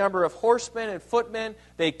 a great number of horsemen and footmen.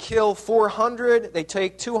 They kill 400. They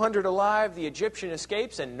take 200 alive. The Egyptian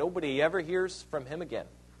escapes, and nobody ever hears from him again.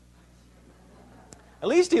 At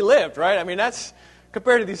least he lived, right? I mean, that's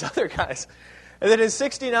compared to these other guys. And then in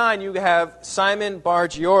 69, you have Simon Bar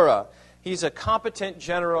Giora. He's a competent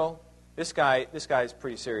general. This guy is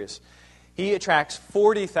pretty serious. He attracts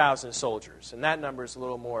 40,000 soldiers, and that number is a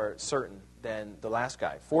little more certain than the last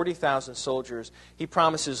guy. 40,000 soldiers. He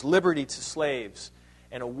promises liberty to slaves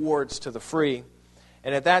and awards to the free.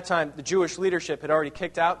 And at that time, the Jewish leadership had already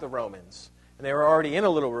kicked out the Romans, and they were already in a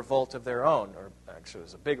little revolt of their own, or actually it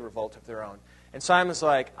was a big revolt of their own. And Simon's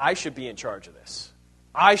like, I should be in charge of this.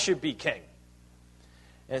 I should be king.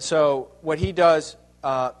 And so what he does,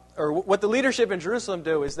 or what the leadership in Jerusalem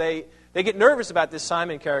do, is they get nervous about this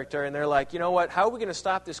Simon character, and they're like, you know what, how are we going to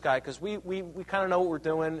stop this guy? Because we kind of know what we're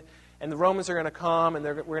doing, and the Romans are going to come, and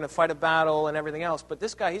we're going to fight a battle and everything else. But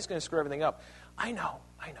this guy, he's going to screw everything up. I know.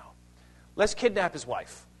 Let's kidnap his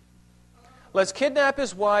wife. Let's kidnap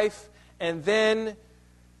his wife, and then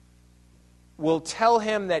we'll tell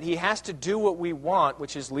him that he has to do what we want,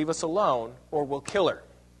 which is leave us alone, or we'll kill her.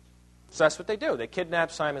 So that's what they do. They kidnap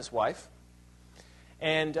Simon's wife.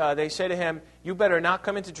 And they say to him, you better not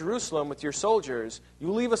come into Jerusalem with your soldiers.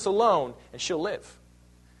 You leave us alone, and she'll live.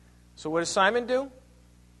 So what does Simon do?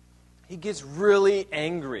 He gets really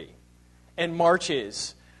angry and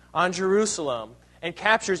marches on Jerusalem and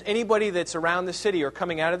captures anybody that's around the city or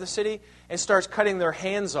coming out of the city and starts cutting their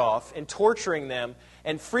hands off and torturing them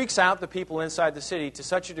and freaks out the people inside the city to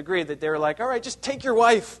such a degree that they're like, all right, just take your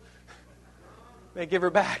wife. They give her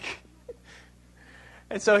back.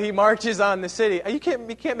 And so he marches on the city. You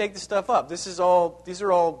can't make this stuff up. These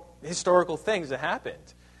are all historical things that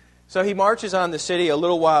happened. So he marches on the city. A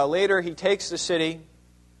little while later, he takes the city,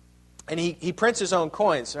 and he prints his own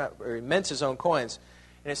coins, or he mints his own coins,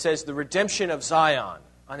 and it says the redemption of Zion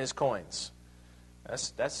on his coins.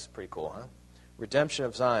 That's pretty cool, huh? Redemption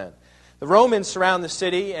of Zion. The Romans surround the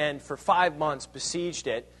city, and for 5 months besieged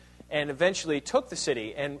it, and eventually took the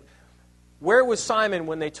city. And where was Simon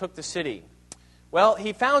when they took the city? Well,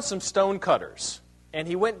 he found some stone cutters, and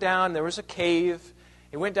he went down. There was a cave.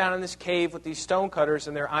 He went down in this cave with these stone cutters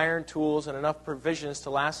and their iron tools and enough provisions to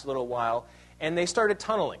last a little while, and they started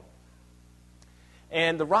tunneling.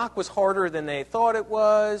 And the rock was harder than they thought it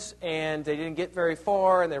was, and they didn't get very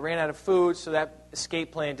far, and they ran out of food, so that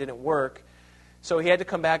escape plan didn't work. So he had to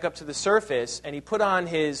come back up to the surface, and he put on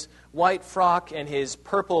his white frock and his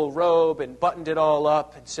purple robe and buttoned it all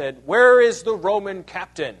up and said, "Where is the Roman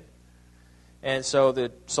captain?" And so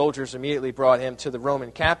the soldiers immediately brought him to the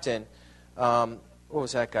Roman captain. What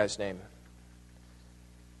was that guy's name?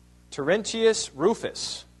 Terentius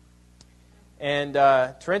Rufus. And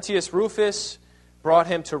Terentius Rufus brought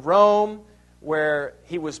him to Rome, where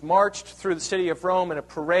he was marched through the city of Rome in a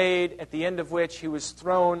parade, at the end of which he was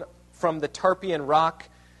thrown from the Tarpeian Rock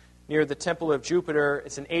near the Temple of Jupiter.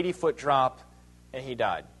 It's an 80-foot drop, and he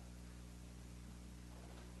died.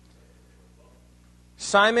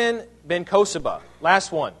 Simon ben Kosaba,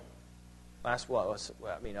 last one.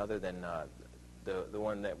 Other than the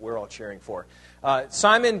one that we're all cheering for.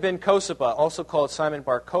 Simon ben Kosaba, also called Simon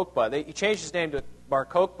Bar Kokhba. He changed his name to Bar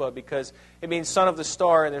Kokhba because it means son of the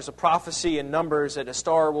star, and there's a prophecy in Numbers that a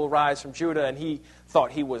star will rise from Judah, and he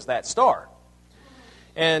thought he was that star.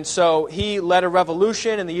 And so he led a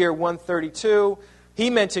revolution in the year 132. He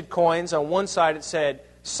minted coins. On one side it said,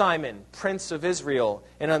 Simon, Prince of Israel.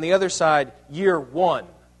 And on the other side, year 1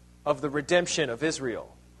 of the redemption of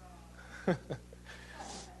Israel.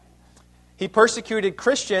 He persecuted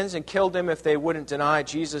Christians and killed them if they wouldn't deny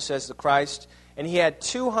Jesus as the Christ. And he had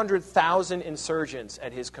 200,000 insurgents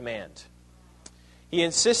at his command. He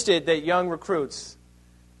insisted that young recruits,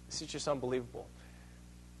 this is just unbelievable.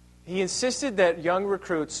 He insisted that young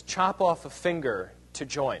recruits chop off a finger to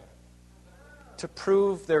join, to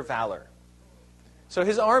prove their valor. So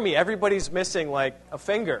his army, everybody's missing like a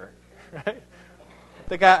finger, right?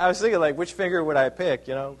 I was thinking, like, which finger would I pick,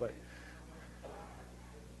 but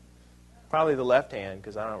probably the left hand,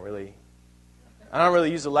 because I don't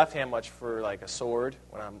really use the left hand much for like a sword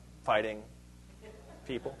when I'm fighting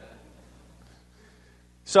people.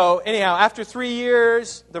 So anyhow, after 3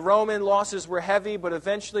 years, the Roman losses were heavy, but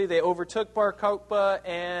eventually they overtook Bar Kokhba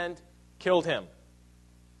and killed him.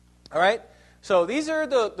 All right? So these are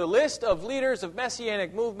the list of leaders of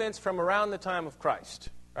messianic movements from around the time of Christ.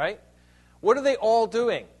 Right? What are they all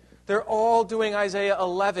doing? They're all doing Isaiah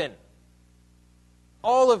 11.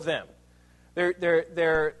 All of them.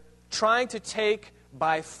 They're trying to take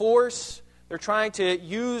by force. They're trying to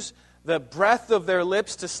use the breath of their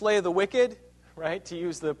lips to slay the wicked. Right? To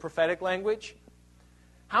use the prophetic language.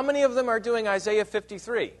 How many of them are doing Isaiah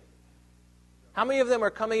 53? How many of them are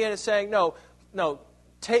coming in and saying, no,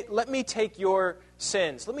 let me take your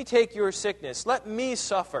sins. Let me take your sickness. Let me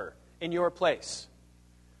suffer in your place.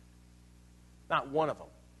 Not one of them,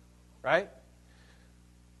 right?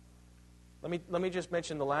 Let me just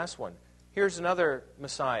mention the last one. Here's another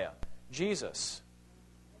Messiah, Jesus.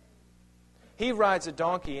 He rides a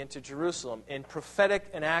donkey into Jerusalem in prophetic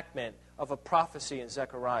enactment of a prophecy in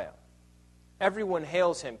Zechariah. Everyone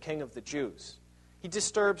hails him King of the Jews. He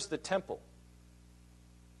disturbs the temple.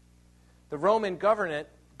 The Roman governor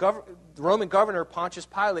Pontius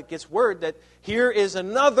Pilate gets word that here is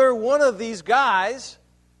another one of these guys.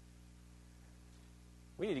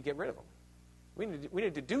 We need to get rid of him. We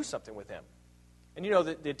need to do something with him. And you know,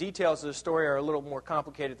 the details of the story are a little more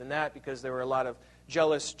complicated than that because there were a lot of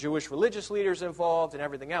jealous Jewish religious leaders involved and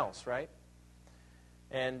everything else, right?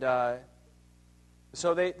 And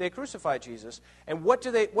so they crucified Jesus. And what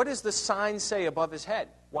does the sign say above his head?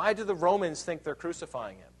 Why do the Romans think they're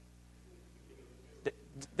crucifying him?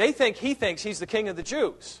 He thinks he's the king of the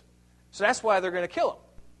Jews. So that's why they're going to kill him.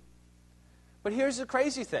 But here's the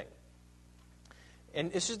crazy thing.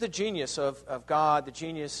 And this is the genius of God, the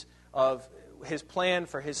genius of his plan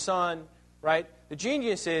for his son, right? The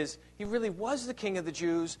genius is he really was the king of the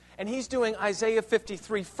Jews, and he's doing Isaiah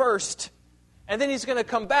 53 first, and then he's going to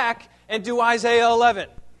come back and do Isaiah 11.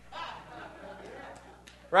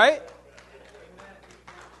 Right?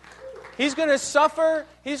 He's going to suffer,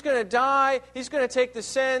 he's going to die, he's going to take the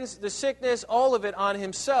sins, the sickness, all of it on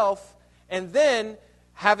himself, and then,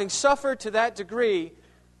 having suffered to that degree,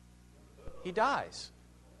 he dies.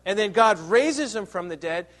 And then God raises him from the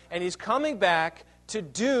dead, and he's coming back to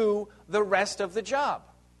do the rest of the job.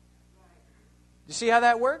 You see how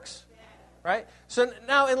that works? Right? So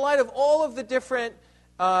now, in light of all of the different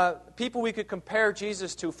people we could compare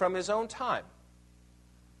Jesus to from his own time,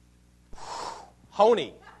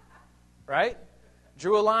 Honi, right?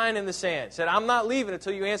 Drew a line in the sand, said, I'm not leaving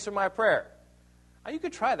until you answer my prayer. Now, you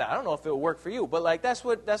could try that. I don't know if it will work for you, but like that's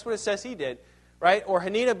what it says he did. Right? Or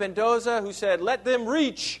Hanina Bendoza, who said, let them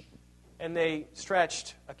reach, and they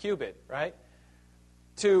stretched a cubit, right?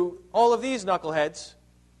 To all of these knuckleheads,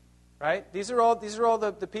 right? These are all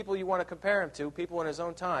the people you want to compare him to, people in his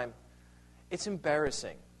own time. It's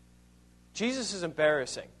embarrassing. Jesus is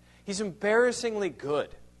embarrassing. He's embarrassingly good,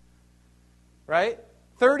 right?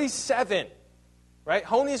 37, right?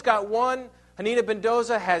 Honi's got 1, Hanina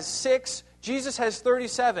Bendoza has 6, Jesus has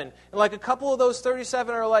 37, and like a couple of those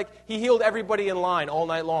 37 are like, he healed everybody in line all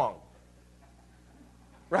night long.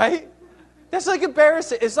 Right? That's like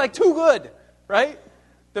embarrassing. It's like too good, right?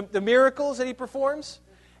 The miracles that he performs.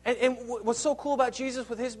 And what's so cool about Jesus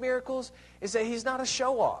with his miracles is that he's not a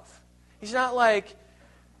show-off. He's not like,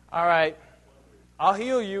 all right, I'll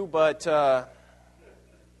heal you, but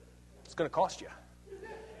it's going to cost you.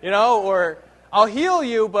 You know, or I'll heal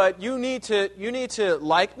you, but you need to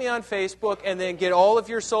like me on Facebook and then get all of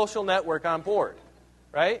your social network on board,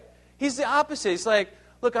 right? He's the opposite. He's like,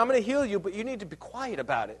 look, I'm going to heal you, but you need to be quiet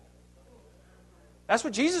about it. That's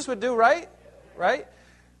what Jesus would do, right? Right?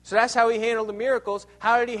 So that's how he handled the miracles.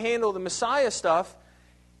 How did he handle the Messiah stuff?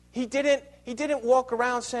 He didn't walk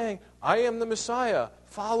around saying, I am the Messiah,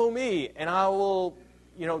 follow me, and I will,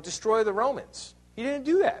 destroy the Romans. He didn't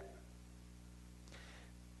do that.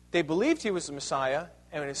 They believed he was the Messiah,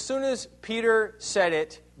 and as soon as Peter said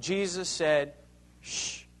it, Jesus said,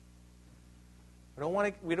 shh.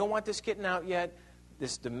 We don't want this getting out yet.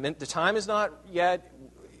 The time is not yet.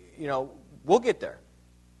 We'll get there.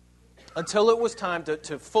 Until it was time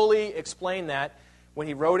to fully explain that when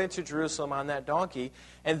he rode into Jerusalem on that donkey.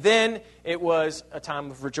 And then it was a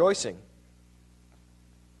time of rejoicing.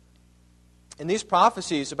 And these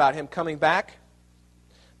prophecies about him coming back,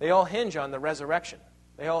 they all hinge on the resurrection.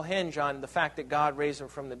 They all hinge on the fact that God raised him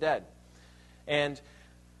from the dead. And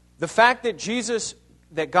the fact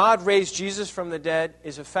that God raised Jesus from the dead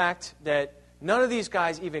is a fact that none of these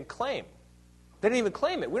guys even claim. They didn't even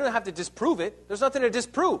claim it. We don't have to disprove it. There's nothing to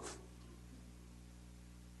disprove.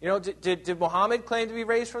 Did Muhammad claim to be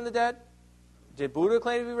raised from the dead? Did Buddha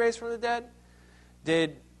claim to be raised from the dead?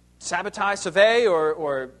 Did Sabbatai Savay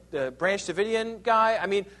or the Branch Davidian guy? I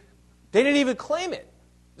mean, they didn't even claim it.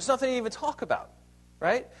 There's nothing to even talk about.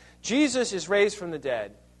 Right? Jesus is raised from the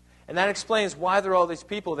dead. And that explains why there are all these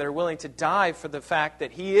people that are willing to die for the fact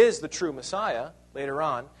that he is the true Messiah later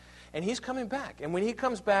on. And he's coming back. And when he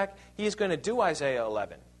comes back, he is going to do Isaiah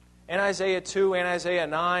 11. And Isaiah 2, and Isaiah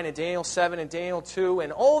 9, and Daniel 7, and Daniel 2,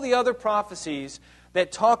 and all the other prophecies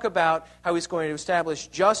that talk about how he's going to establish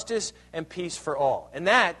justice and peace for all. And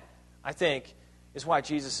that, I think, is why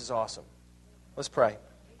Jesus is awesome. Let's pray.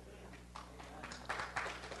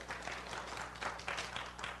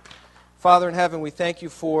 Father in heaven, we thank you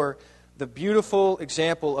for the beautiful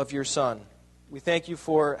example of your Son. We thank you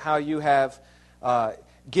for how you have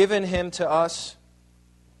given him to us,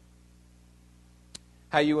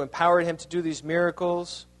 how you empowered him to do these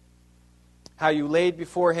miracles, how you laid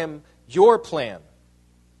before him your plan.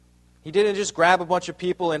 He didn't just grab a bunch of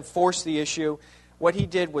people and force the issue. What he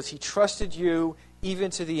did was he trusted you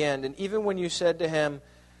even to the end. And even when you said to him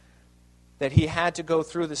that he had to go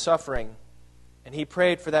through the suffering, and he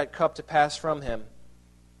prayed for that cup to pass from him,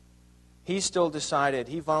 he still decided,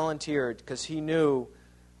 he volunteered because he knew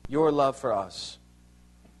your love for us.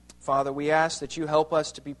 Father, we ask that you help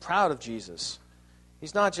us to be proud of Jesus.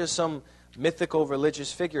 He's not just some mythical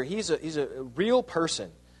religious figure. He's a real person.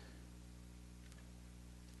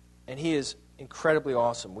 And he is incredibly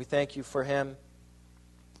awesome. We thank you for him.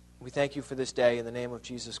 We thank you for this day in the name of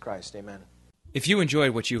Jesus Christ. Amen. If you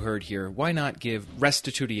enjoyed what you heard here, why not give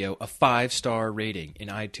Restitutio a 5-star rating in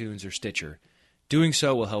iTunes or Stitcher? Doing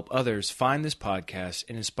so will help others find this podcast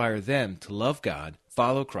and inspire them to love God,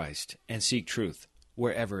 follow Christ, and seek truth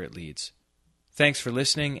wherever it leads. Thanks for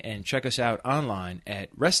listening, and check us out online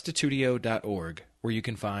at restitutio.org, where you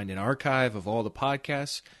can find an archive of all the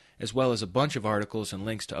podcasts, as well as a bunch of articles and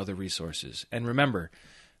links to other resources. And remember,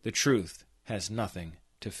 the truth has nothing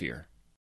to fear.